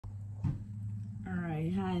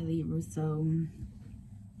Alright, hi Libra. So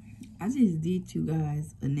I just did you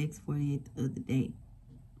guys a next 48 the other day,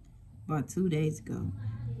 about 2 days ago,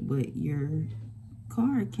 but your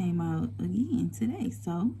card came out again today,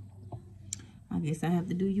 so I guess I have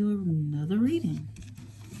to do you another reading.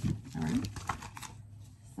 Alright,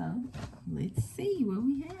 so let's see what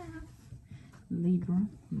we have. Libra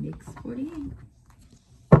next 48.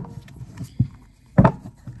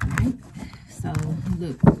 Alright, so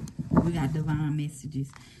look, we got divine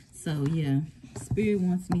messages. So yeah, Spirit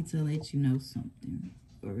wants me to let you know something,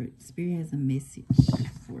 or Spirit has a message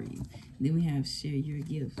for you. Then we have share your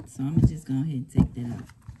gift. So I'm gonna just go ahead and take that out.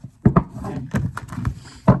 Okay.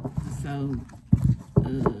 So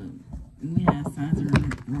we have signs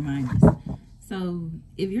and reminders. So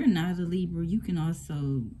if you're not a Libra, you can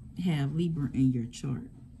also have Libra in your chart.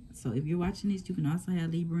 So if you're watching this, you can also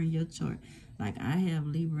have Libra in your chart. Like I have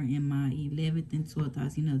Libra in my 11th and 12th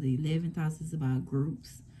house. You know, the 11th house is about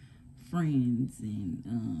groups, friends,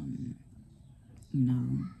 and you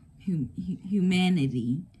know,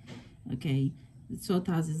 humanity. Okay, the 12th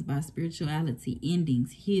house is about spirituality,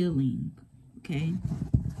 endings, healing. Okay,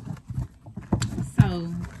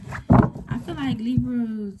 so I feel like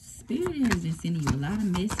Libra Spirit has been sending you a lot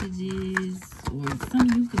of messages, or some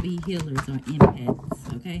of you could be healers or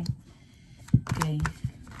empaths. Okay, okay.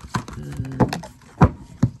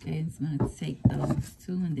 Okay, it's going to take those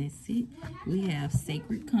two, and that's it. We have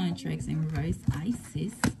sacred contracts in reverse,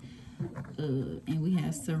 Isis, and we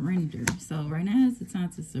have surrender. So right now is the time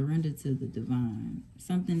to surrender to the divine.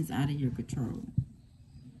 Something's out of your control.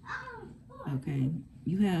 Okay,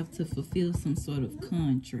 you have to fulfill some sort of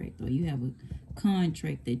contract, or you have a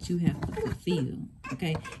contract that you have to fulfill.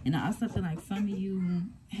 Okay, and I also feel like some of you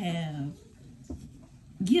have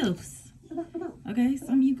gifts. Okay,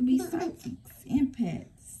 some of you could be psychics, empaths.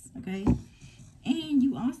 Okay, and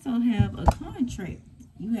you also have a contract.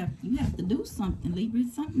 You have to do something, Libra.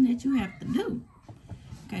 It's something that you have to do.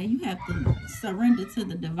 Okay, you have to surrender to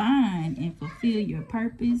the divine and fulfill your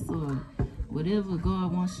purpose or whatever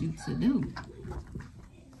God wants you to do.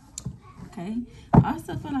 Okay, I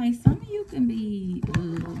also feel like some of you can be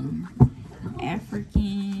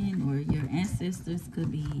African, or your ancestors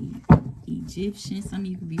could be Egyptian. Some of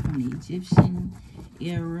you could be from the Egyptian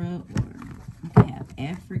era, or you could have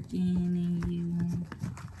African in you.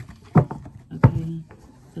 Okay,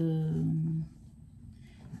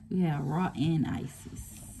 we have Ra and Isis.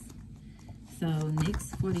 So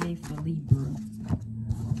next 48 for Libra.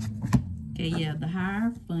 Okay, yeah, the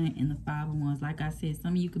Hierophant and the 5 of Wands. Like I said,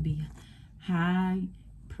 some of you could be high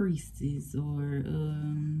priestess, or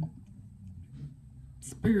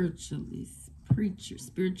spiritualists, preachers,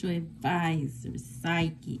 spiritual advisors,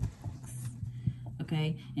 psychics.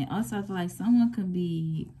 Okay, and also I feel like someone could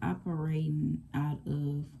be operating out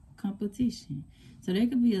of competition. So there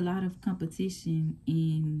could be a lot of competition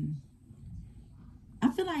in, I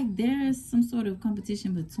feel like there's some sort of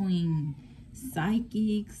competition between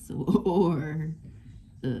psychics or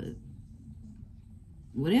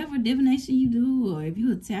whatever divination you do, or if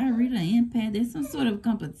you're a tarot reader, empath, there's some sort of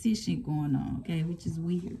competition going on, okay, which is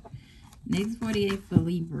weird. Next 48 for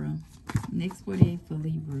Libra. Next 48 for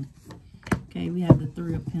Libra. Okay, we have the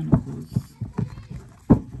 3 of Pentacles.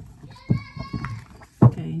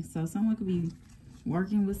 Okay, so someone could be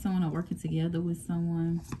working with someone or working together with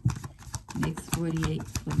someone. Next 48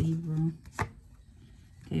 for Libra.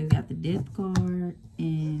 Okay, we got the Death card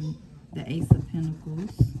and the Ace of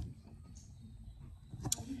Pentacles.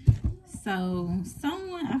 So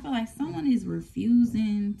someone, I feel like someone is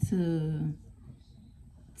refusing to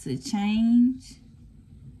change.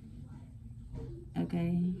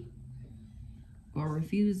 Okay, or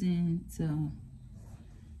refusing to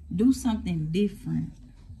do something different.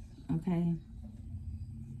 Okay,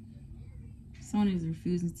 someone is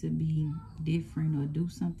refusing to be different or do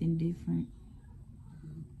something different.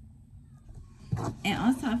 And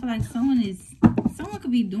also I feel like someone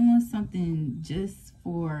could be doing something just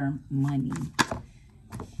for money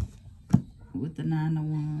with the 9 of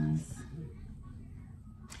Wands.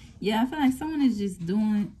 Yeah, I feel like someone is just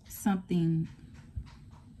doing something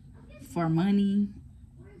for money,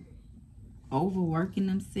 overworking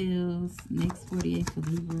themselves. Next 48 for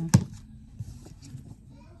Libra.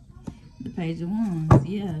 The Page of Wands.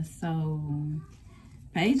 Yeah, so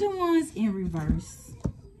Page of Wands in reverse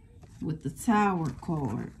with the Tower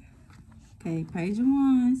card. Okay, Page of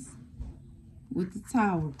Wands with the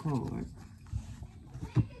Tower card.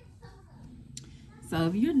 So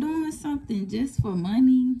if you're doing something just for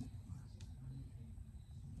money,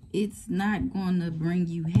 it's not going to bring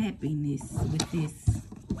you happiness with this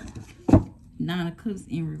 9 of Cups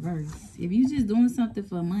in reverse. If you're just doing something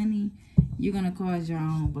for money, you're going to cause your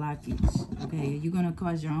own blockage, okay? You're going to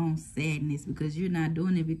cause your own sadness because you're not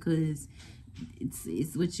doing it because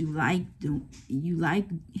it's what you like doing. You like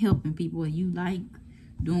helping people. You like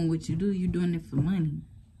doing what you do. You're doing it for money,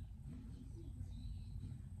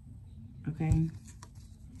 okay?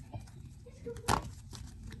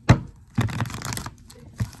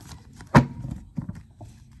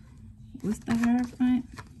 What's the Hierophant?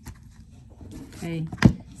 Okay,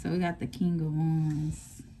 so we got the King of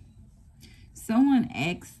Wands. Someone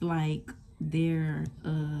acts like they're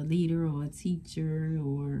a leader or a teacher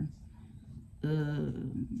or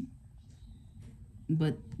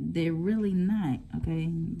but they're really not, okay?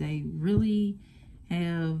 They're really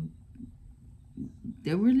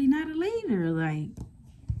not a leader. Like,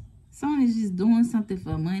 someone is just doing something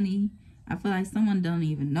for money. I feel like someone don't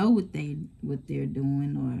even know what they're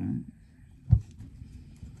doing. Or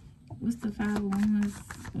what's the 5 of Wands?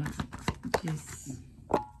 Or just,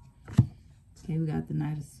 okay, we got the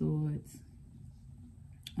Knight of Swords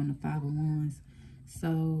on the 5 of Wands.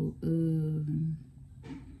 So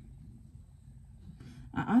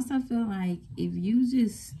I also feel like if you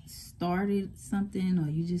just started something, or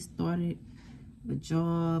you just started a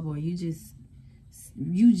job, or you just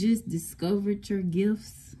discovered your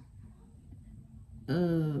gifts,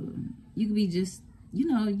 you could be just, you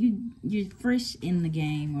know, you're fresh in the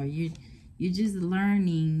game, or you're just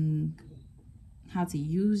learning how to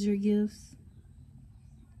use your gifts,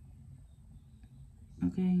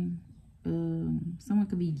 okay? Someone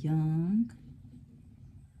could be young,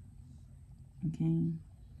 okay?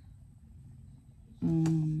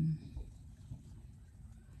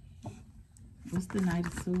 What's the Knight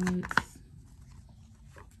of Swords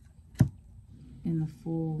and the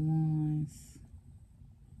 4 of Wands?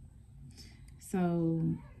 So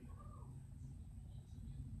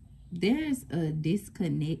there's a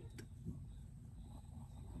disconnect.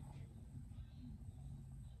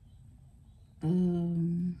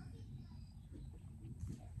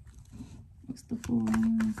 What's the 4 of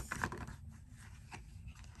Wands?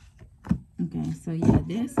 Okay, so yeah,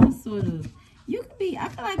 there's some sort of, you could be, I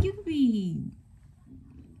feel like you could be,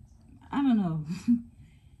 I don't know,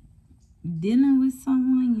 dealing with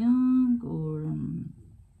someone young, or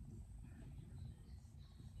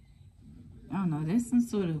I don't know, there's some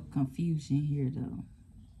sort of confusion here though.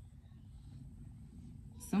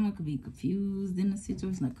 Someone could be confused in a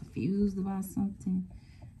situation, like confused about something.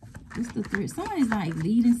 What's the 3? Someone is like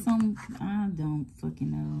leading some, I don't fucking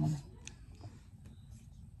know.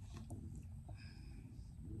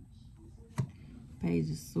 Page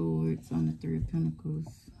of Swords on the 3 of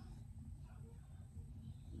Pentacles.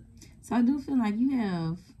 So I do feel like you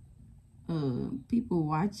have people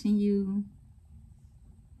watching you.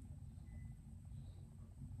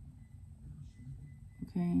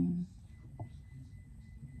 Okay.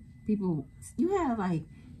 People, you have like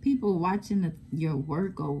people watching your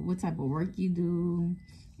work, or what type of work you do.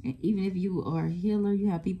 And even if you are a healer, you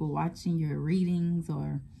have people watching your readings,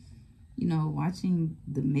 or, you know, watching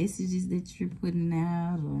the messages that you're putting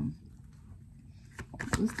out. Or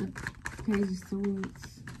what's the Page of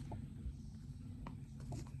Swords?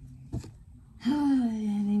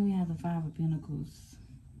 And then we have the 5 of Pentacles.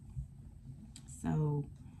 So,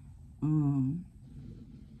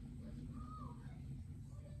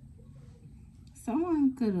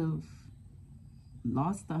 someone could have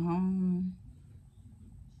lost a home,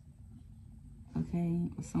 okay?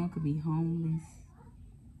 Or someone could be homeless.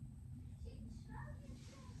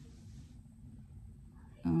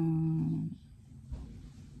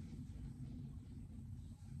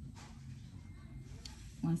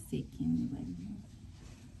 One second, wait a minute.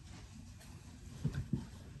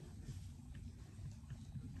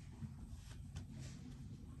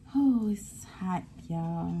 Oh, it's hot,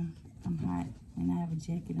 y'all. I'm hot, and I have a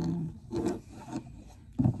jacket on.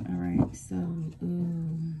 All right, so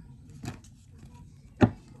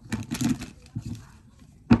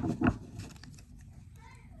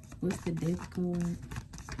what's the Death card?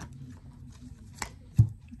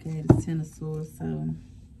 Okay, the 10 of Swords. So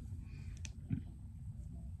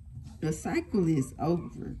the cycle is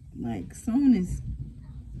over. Like, someone is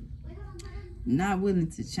not willing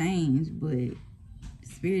to change, but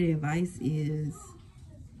spirit advice is,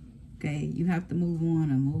 okay, you have to move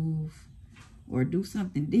on, or move, or do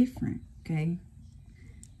something different, okay?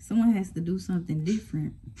 Someone has to do something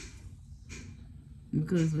different,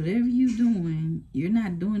 because whatever you're doing, you're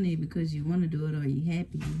not doing it because you want to do it or you're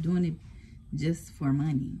happy. You're doing it just for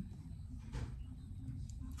money.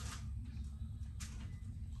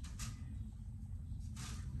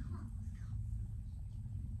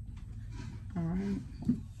 All right.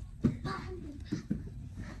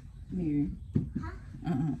 Here.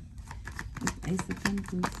 Ace of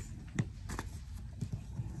Pentacles.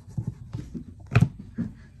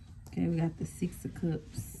 Okay, we got the Six of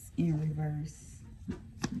Cups in reverse.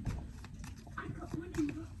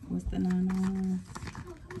 What's the Nine of Wands?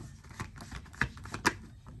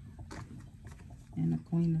 And the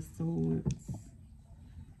Queen of Swords.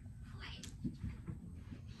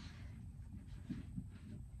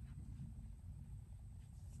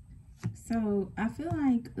 So I feel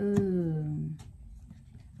like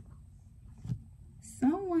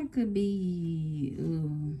someone could be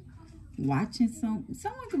watching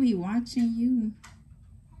someone could be watching you.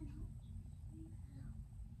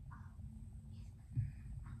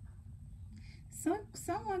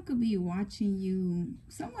 Someone could be watching you.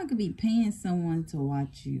 Someone could be paying someone to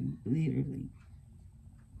watch you, literally.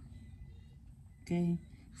 Okay?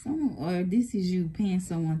 Someone, or this is you paying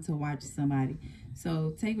someone to watch somebody.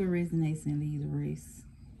 So take what resonates and leave the rest.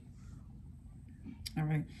 All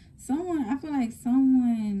right. Someone, I feel like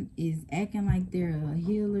someone is acting like they're a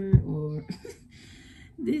healer, or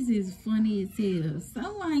this is funny as hell.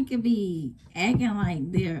 Someone could be acting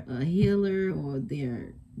like they're a healer, or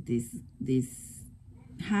they're this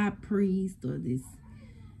high priest, or this,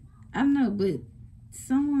 I don't know, but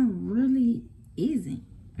someone really isn't.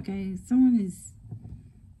 Okay, someone is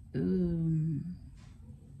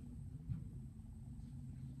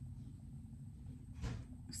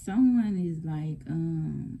someone is like I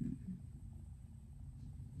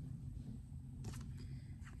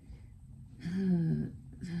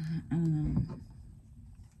don't know.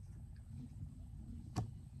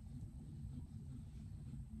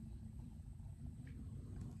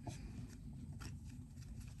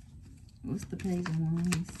 What's the Page of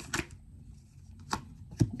Wands?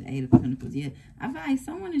 The Eight of Pentacles. Yeah, I feel like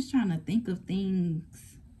someone is trying to think of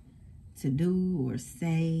things to do or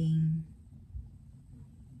say.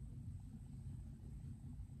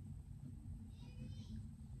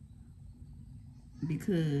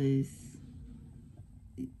 Because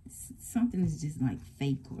something is just like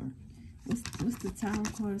fake, or what's the Tower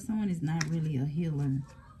card? Someone is not really a healer.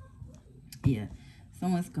 Yeah,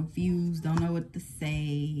 someone's confused, don't know what to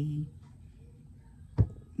say.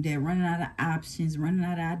 They're running out of options, running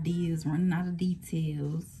out of ideas, running out of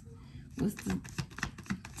details. What's the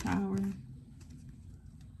Tower?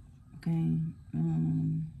 Okay.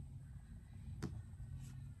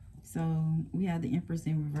 So we have the Empress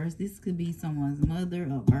in reverse. This could be someone's mother,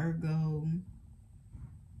 a Virgo.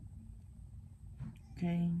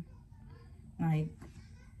 Okay. Like,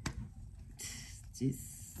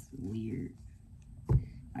 just weird.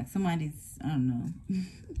 Like somebody's, I don't know.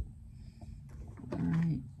 All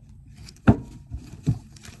right.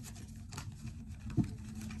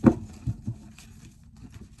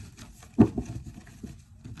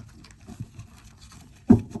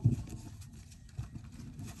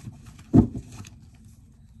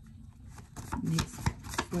 Next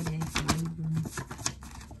 48 for Libra.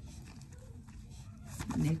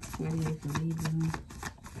 Next 48 for Libra.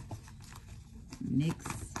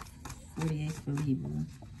 Next 48 for Libra.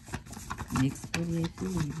 Next 48 for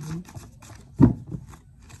Libra.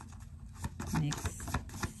 Next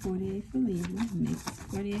 48 for Libra. Next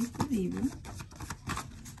 48 for Libra.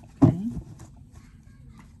 Okay.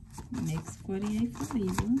 Next 48 for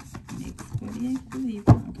Libra. Next 48 for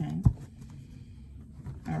Libra. Okay.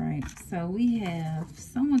 All right. So we have,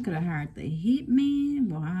 someone could have hired the hitman.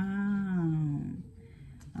 Wow.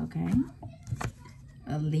 Okay.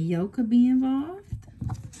 A Leo could be involved.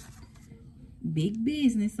 Big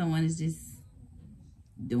business. Someone is just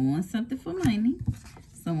doing something for money.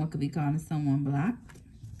 Someone could be calling someone blocked.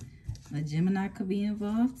 A Gemini could be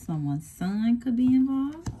involved. Someone's son could be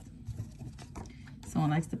involved.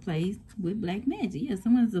 Someone likes to play with black magic. Yeah,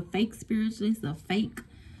 someone's a fake spiritualist, a fake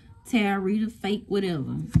tarot reader, fake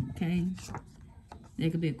whatever. Okay. There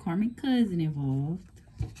could be a karmic cousin involved.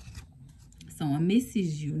 Someone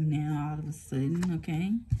misses you now all of a sudden.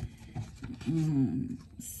 Okay.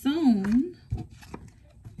 Soon,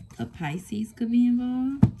 a Pisces could be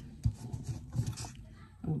involved.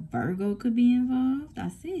 A Virgo could be involved. I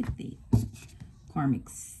said that. Karmic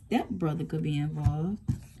stepbrother could be involved.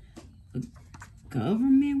 A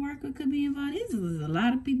government worker could be involved. This is a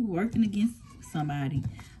lot of people working against somebody.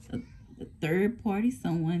 A third party,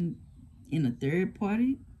 someone in a third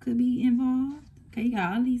party could be involved. Okay, you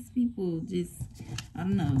got all these people just, I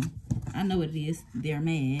don't know. I know what it is. They're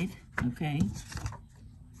mad. Okay.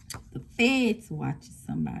 The feds watching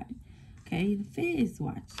somebody. Okay, the feds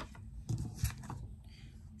watch.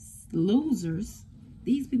 Losers.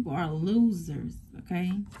 These people are losers.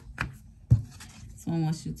 Okay. Someone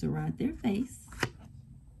wants you to ride their face.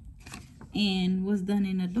 And what's done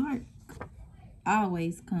in the dark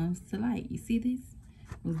always comes to light. You see this?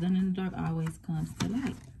 What's done in the dark always comes to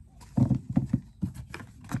light.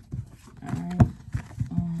 Alright.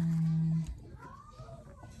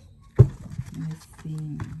 Let's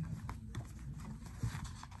see.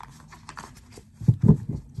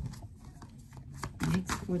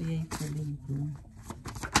 Next 48 for Libra.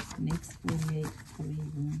 Next 48 for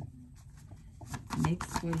Libra. Next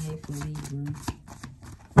 48 for Libra.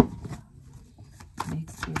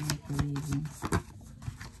 Next 48 for Libra.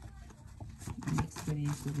 Next 48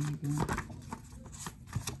 for Libra.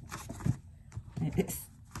 That's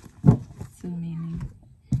too many.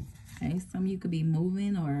 Okay, some of you could be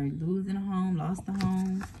moving or losing a home, lost a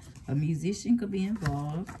home. A musician could be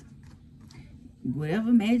involved.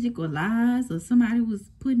 Whatever magic or lies or somebody was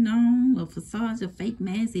putting on a facade, a fake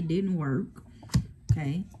mask, it didn't work.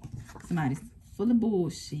 Okay, somebody's full of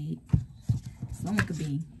bullshit. Someone could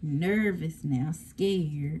be nervous now,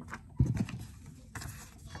 scared.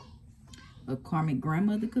 A karmic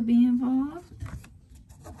grandmother could be involved.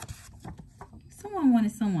 Someone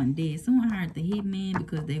wanted someone dead. Someone hired the hitman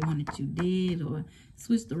because they wanted you dead, or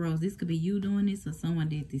switch the roles. This could be you doing this, or someone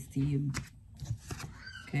did this to you.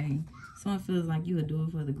 Okay. Someone feels like you would do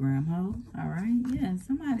it for the grandma. Alright? Yeah,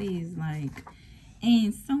 somebody is like,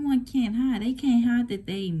 and someone can't hide. They can't hide that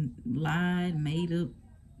they lied, made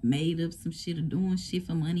up some shit, or doing shit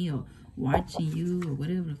for money, or watching you, or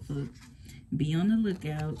whatever the fuck. Be on the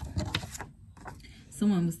lookout.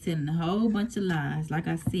 Someone was telling a whole bunch of lies. Like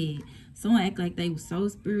I said, someone act like they were so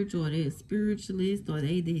spiritual, or they're a spiritualist, or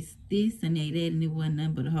they this and they that, and it wasn't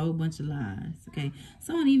nothing but a whole bunch of lies. Okay,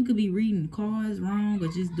 someone even could be reading cards wrong, or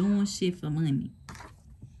just doing shit for money.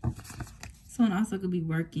 Someone also could be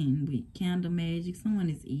working with candle magic. Someone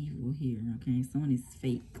is evil here. Okay, someone is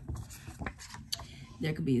fake.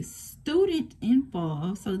 There could be a student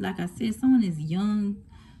involved. So like I said, someone is young,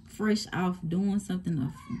 fresh off doing something,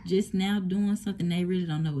 or just now doing something. They really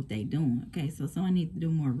don't know what they're doing. Okay, so someone needs to do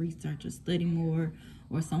more research or study more,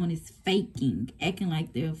 or someone is faking, acting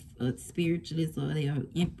like they're a spiritualist, or they're an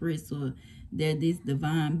empress, or they're this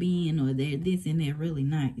divine being, or they're this, and they're really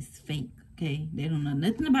not. It's fake. Okay, they don't know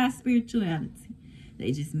nothing about spirituality.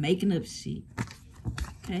 They just making up shit.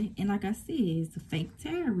 Okay, and like I said, it's a fake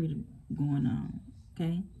tarot reader going on.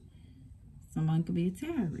 Okay, someone could be a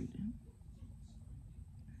tarot reader.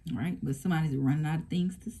 All right, but somebody's running out of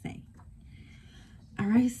things to say. All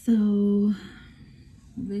right, so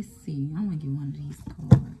let's see. I want to get one of these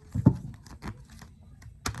cards.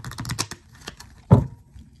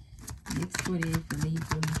 Next 48 for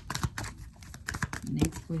Libra.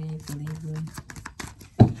 Next 48 for Libra.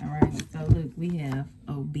 All right, so look, we have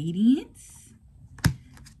obedience,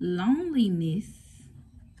 loneliness,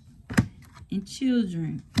 and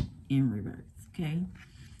children in reverse. Okay,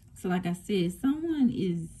 so like I said, someone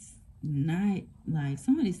is not like,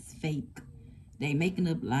 someone is fake. They making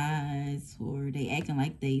up lies, or they acting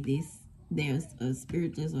like they're a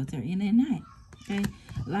spiritualist or terror, and they're not. Okay,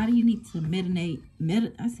 a lot of you need to meditate.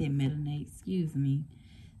 Excuse me.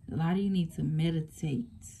 A lot of you need to meditate.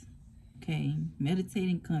 Okay, meditate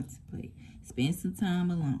and contemplate. Spend some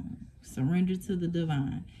time alone. Surrender to the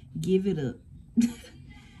divine. Give it up.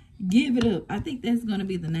 Give it up. I think that's going to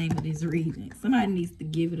be the name of this reading. Somebody needs to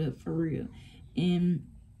give it up for real. And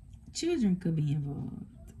children could be involved.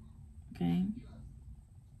 Okay?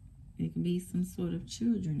 There could be some sort of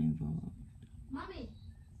children involved. Mommy.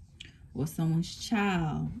 Or someone's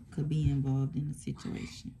child could be involved in the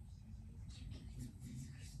situation.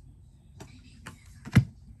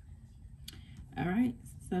 All right.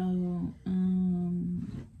 So,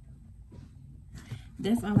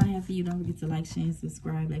 that's all I have for you. Don't forget to like, share, and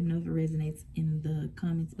subscribe. Let me know if it resonates in the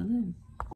comments below.